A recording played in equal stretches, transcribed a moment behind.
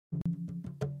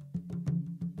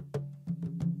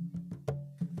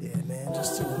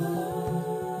just to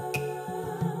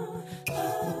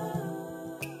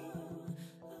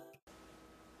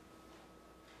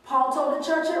Paul told the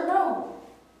church at Rome,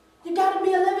 you got to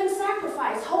be a living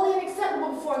sacrifice, holy and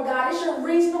acceptable before God. It's your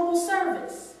reasonable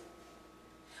service.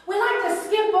 We like to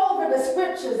skip over the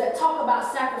scriptures that talk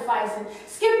about sacrificing,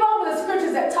 skip over the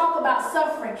scriptures that talk about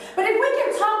suffering. But if we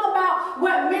can talk about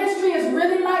what ministry is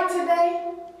really like today,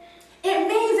 it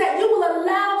means that you will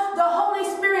allow the Holy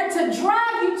Spirit to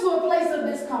drive you to a place of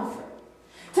discomfort,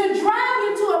 to drive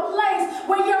you to a place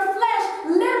where your flesh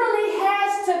literally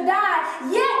has to die,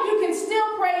 yet you can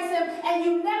still praise Him and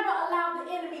you never allow the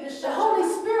enemy to show. The Holy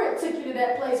Spirit took you to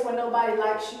that place where nobody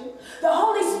likes you. The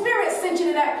Holy Spirit sent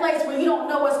you to that place where you don't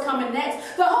know what's coming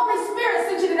next. The Holy Spirit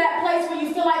sent you to that place where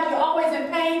you feel like you're always in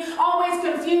pain, always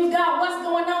confused. God, what's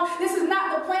going on? This is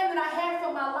not the plan that I had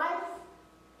for my life.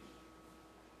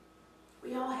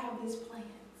 We all have these plans.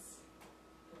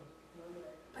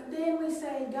 But then we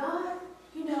say, God,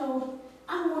 you know,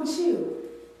 I want you.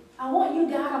 I want you,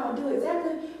 God. I'm going to do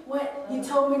exactly what you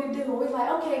told me to do. And we're like,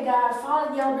 okay, God, follow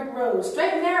the yellow brick road.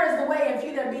 Straight and narrow is the way, and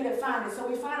few that be that find it. So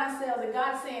we find ourselves, and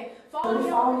God's saying, follow the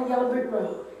yellow brick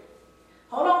road.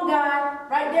 Hold on, God.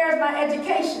 Right there is my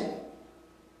education.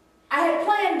 I had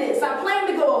planned this. I planned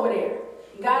to go over there.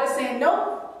 And God is saying,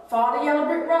 nope, follow the yellow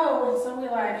brick road. And so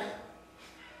we're like,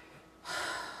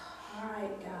 all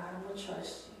right, God, I'm going to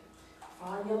trust you.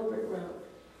 Follow the yellow brick road.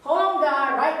 Hold on,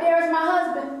 God. Right there is my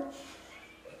husband.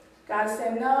 God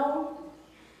said, no.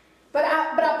 But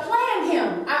I planned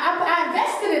him. I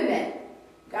invested in that.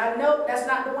 God, nope, that's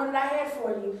not the one that I had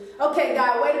for you. Okay,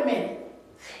 God, wait a minute.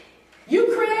 You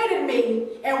created me,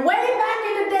 and way back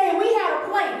in the day, we had a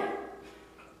plan.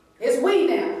 It's we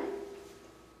now.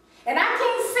 And I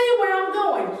can't see where I'm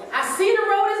going. I see the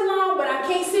road is long, but I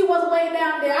can't see what's way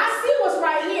down there. I see what's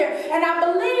right here, and I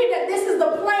believe that this is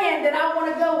the plan that I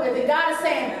want to go with. And God is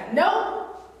saying, nope.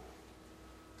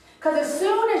 Because as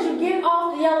soon as you get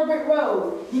off the yellow brick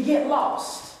road, you get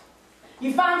lost.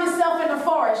 You find yourself in the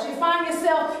forest. You find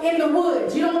yourself in the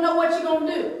woods. You don't know what you're going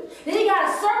to do. Then you got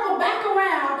to circle back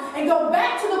around and go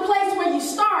back to the place where you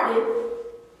started.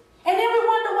 And then we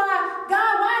wonder why,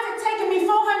 God, why is it taking me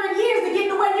 400 years to get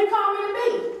to where you call me to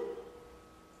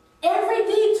be?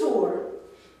 Every detour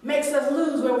makes us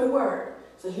lose where we were.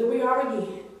 So here we are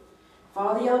again.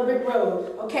 Follow the yellow brick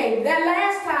road. Okay, that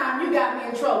last time you got me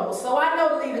in trouble, so I know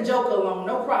to leave the joker alone.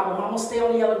 No problem. I'm going to stay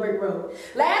on the yellow brick road.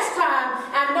 Last time,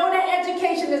 I know that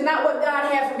education is not what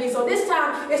God had for me, so this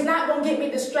time it's not going to get me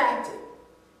distracted.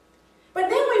 But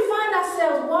then we find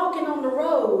ourselves walking on the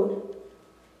road.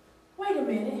 Wait a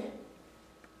minute.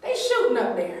 They shooting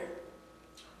up there.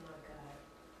 Oh my God.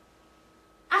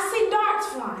 I see darts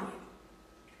flying.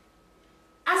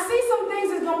 I see some things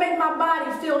that's going to make my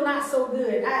body feel not so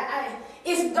good.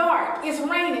 It's dark. It's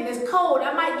raining. It's cold.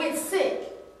 I might get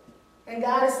sick. And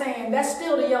God is saying, that's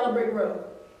still the yellow brick road.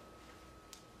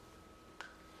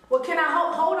 Well, can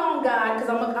I hold on, God? Because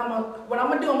what I'm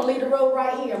going to do, I'm going to leave the road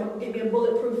right here. I'm going to give you a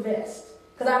bulletproof vest.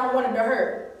 Because I don't want it to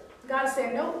hurt. God is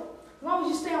saying, no. As long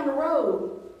as you stay on the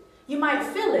road, you might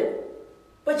feel it,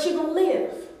 but you're going to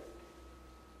live.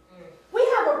 We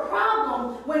have a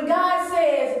problem when God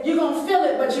says you're going to feel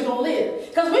it, but you're going to live.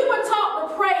 Because we were taught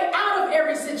to pray out of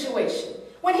every situation.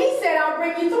 When He said, I'll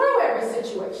bring you through every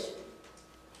situation.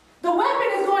 The weapon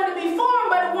is going to be formed,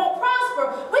 but it won't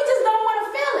prosper. We just don't want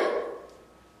to feel it.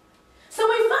 So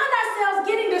we find ourselves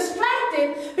getting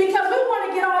distracted because we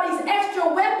want to get all these extra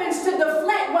weapons to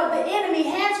deflect what the enemy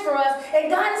has for us.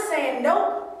 And God is saying,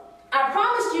 nope. I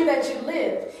promised you that you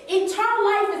live. Eternal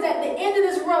life is at the end of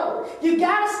this road. You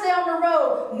got to stay on the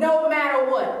road no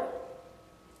matter what.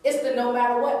 It's the no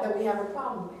matter what that we have a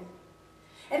problem with.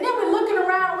 And then we're looking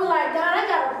around and we're like, God, I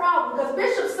got a problem because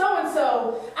Bishop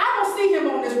so-and-so, I don't see him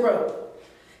on this road.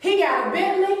 He got a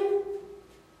Bentley.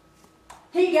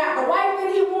 He got the wife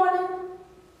that he wanted.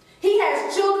 He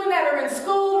has children that are in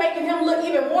school making him look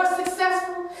even more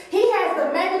successful. He has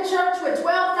the mega church with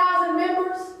 12,000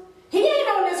 members. He ain't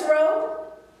on this road.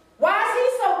 Why is he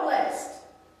so blessed?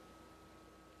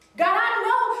 God, I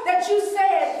know that you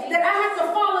said that I have to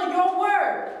follow your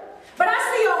word. But I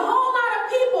see a whole lot of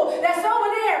people that's over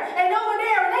there, and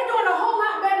they're doing a whole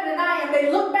lot better than I am.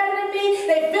 They look better than me.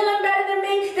 They feeling better than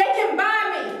me. They can buy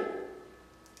me.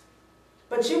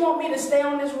 But you want me to stay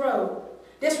on this road.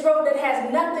 This road that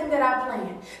has nothing that I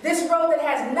planned. This road that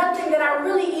has nothing that I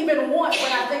really even want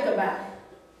when I think about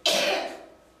it.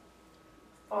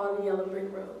 Follow the yellow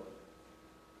brick road.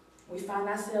 We find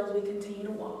ourselves, we continue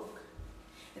to walk.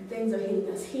 And things are hitting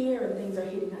us here, and things are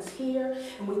hitting us here,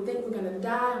 and we think we're going to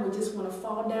die, and we just want to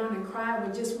fall down and cry,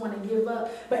 and we just want to give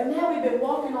up. But now we've been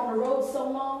walking on the road so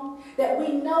long that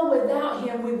we know without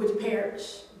him we would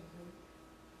perish.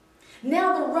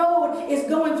 Now the road is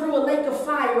going through a lake of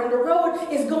fire, and the road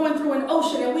is going through an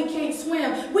ocean, and we can't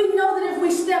swim. We know that if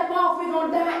we step off, we're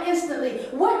going to die instantly.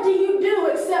 What do you do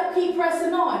except keep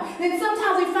pressing on? Then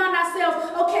sometimes we find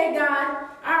ourselves, okay, God,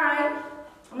 all right,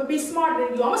 I'm going to be smarter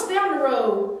than you. I'm going to stay on the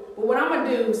road. But what I'm going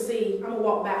to do, see, I'm going to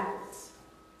walk backwards.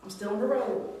 I'm still on the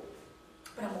road,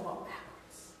 but I'm going to walk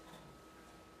backwards.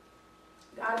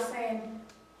 God is saying,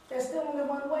 there's still only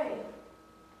one way.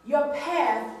 Your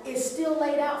path is still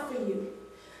laid out for you.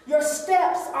 Your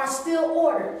steps are still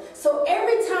ordered. So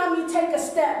every time you take a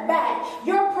step back,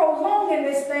 you're prolonging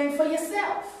this thing for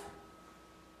yourself.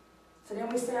 So then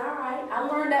we say, all right, I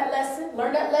learned that lesson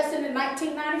in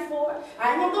 1994.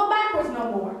 I ain't going to go backwards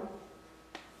no more.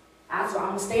 So I'm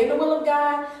going to stay in the will of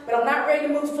God, but I'm not ready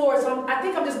to move forward. So I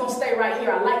think I'm just going to stay right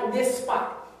here. I like this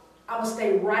spot. I'm going to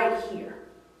stay right here.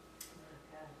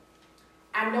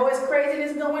 I know it's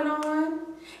craziness going on,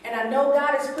 and I know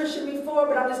God is pushing me forward,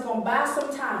 but I'm just going to buy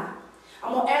some time.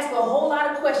 I'm going to ask a whole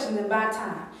lot of questions and buy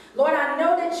time. Lord, I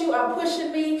know that you are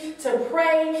pushing me to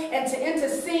pray and to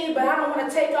intercede, but I don't want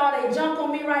to take all that junk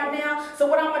on me right now. So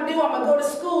what I'm going to do, I'm going to go to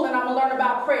school and I'm going to learn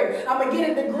about prayer. I'm going to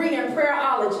get a degree in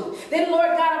prayerology. Then,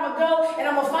 Lord God, I'm going to go and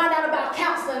I'm going to find out about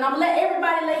counseling. I'm going to let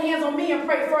everybody lay hands on me and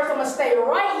pray first. I'm going to stay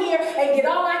right here and get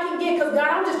all I can get because, God,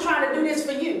 I'm just trying to do this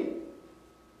for you.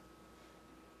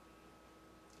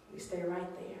 We stay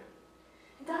right there.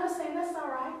 And God is saying, that's all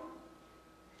right.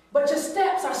 But your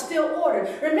steps are still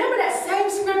ordered. Remember that same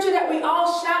scripture that we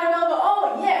all shouted over?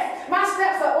 Oh, yes, my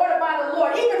steps are ordered by the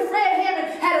Lord. Even Fred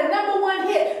Hammond had a #1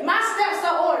 hit. My steps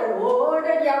are ordered.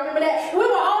 Ordered. Y'all remember that? We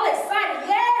were all excited.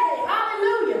 Yay,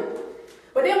 hallelujah.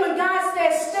 But then when God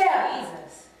said step,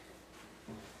 Jesus,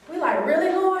 we're like,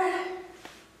 really, Lord?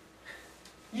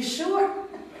 You sure?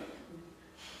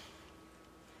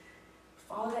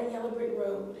 Follow that yellow brick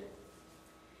road.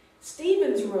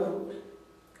 Stephen's road,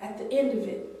 at the end of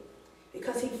it,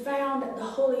 because he found that the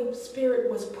Holy Spirit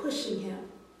was pushing him.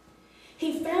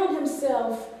 He found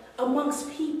himself amongst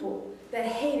people that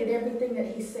hated everything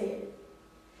that he said.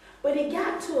 But he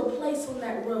got to a place on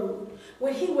that road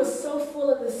when he was so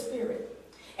full of the Spirit,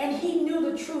 and he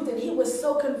knew the truth, and he was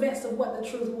so convinced of what the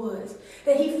truth was,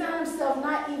 that he found himself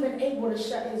not even able to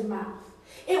shut his mouth.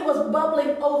 It was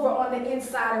bubbling over on the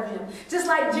inside of him. Just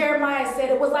like Jeremiah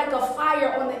said, it was like a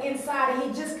fire on the inside, and he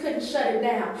just couldn't shut it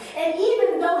down. And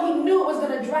even though he knew it was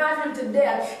going to drive him to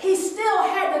death, he still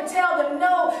had to tell them,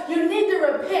 no, you need to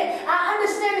repent. I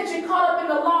understand that you're caught up in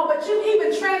the law, but you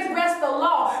even transgressed the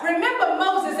law. Remember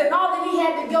Moses and all that he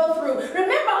had to go through.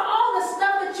 Remember all the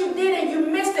stuff that you did and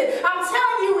you missed it. I'm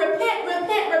telling you, repent,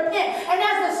 repent, repent. And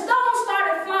as the stone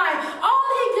started flying, all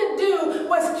he could do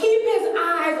was keep his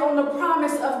eyes on the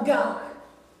promise of God.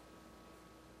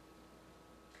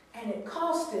 And it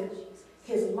cost him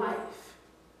his life.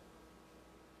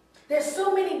 There's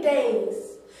so many days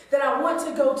that I want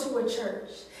to go to a church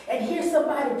and hear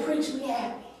somebody preach me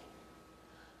happy.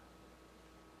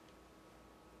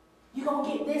 You're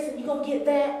going to get this and you're going to get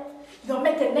that. You're going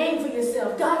to make a name for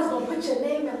yourself. God is going to put your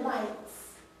name in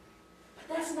lights.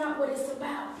 But that's not what it's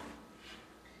about.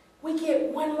 We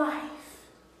get one life,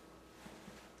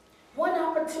 one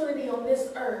opportunity on this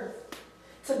earth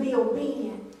to be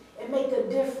obedient and make a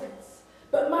difference.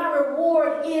 But my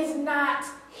reward is not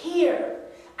here.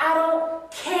 I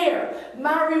don't care.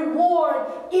 My reward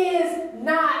is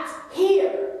not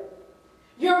here.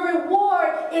 Your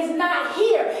reward is not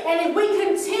here. And if we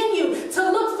continue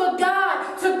to look for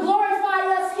God to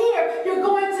glorify us here, you're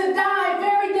going to die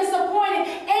very disappointed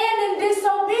and in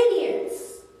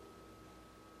disobedience.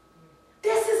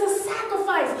 This is a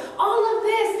sacrifice. All of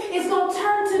this is going to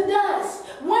turn to dust.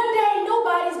 One day,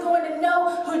 nobody's going to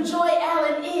know who Joy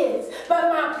Allen is. But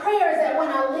my prayer is that when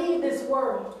I leave this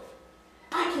world,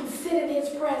 I can sit in his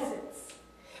presence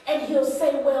and he'll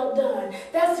say, well done.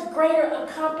 That's a greater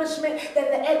accomplishment than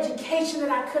the education that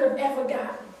I could have ever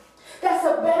gotten. That's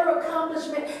a better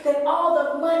accomplishment than all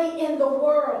the money in the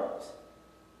world.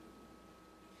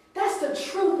 That's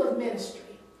the truth of ministry.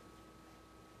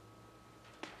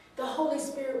 The Holy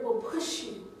Spirit will push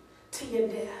you to your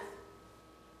death.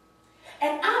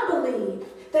 And I believe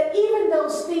that even though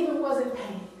Stephen was in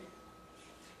pain,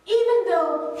 even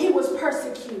though he was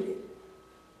persecuted,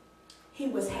 he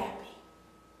was happy.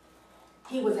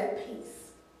 He was at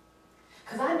peace.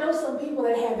 Because I know some people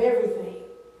that have everything,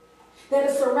 that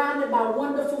are surrounded by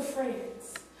wonderful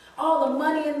friends, all the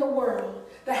money in the world,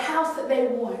 the house that they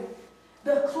want,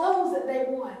 the clothes that they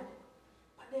want,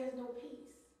 but there's no